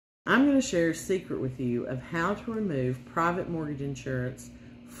I'm going to share a secret with you of how to remove private mortgage insurance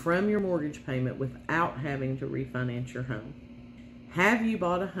from your mortgage payment without having to refinance your home. Have you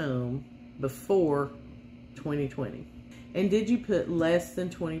bought a home before 2020? And did you put less than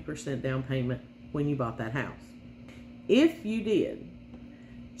 20% down payment when you bought that house? If you did,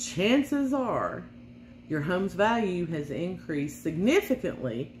 chances are your home's value has increased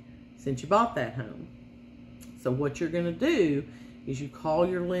significantly since you bought that home. So what you're going to do is you call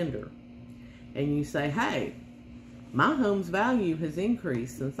your lender and you say, hey, my home's value has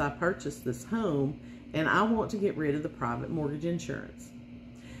increased since I purchased this home and I want to get rid of the private mortgage insurance.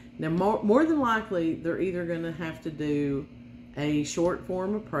 Now, more than likely, they're either going to have to do a short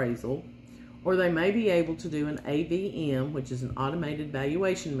form appraisal, or they may be able to do an AVM, which is an automated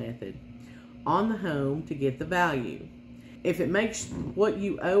valuation method, on the home to get the value. If it makes what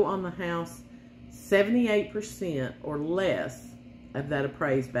you owe on the house 78% or less of that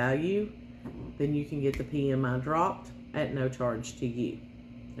appraised value, then you can get the PMI dropped at no charge to you.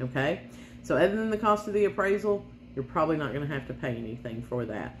 Okay? So other than the cost of the appraisal, you're probably not going to have to pay anything for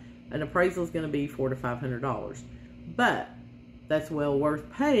that. An appraisal is going to be $400 to $500. But that's well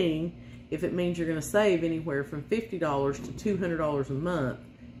worth paying if it means you're going to save anywhere from $50 to $200 a month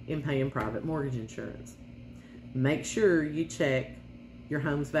in paying private mortgage insurance. Make sure you check your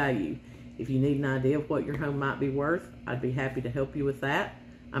home's value. If you need an idea of what your home might be worth, I'd be happy to help you with that.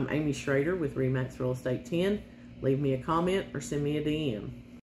 I'm Amy Schrader with RE/MAX Real Estate 10. Leave me a comment or send me a DM.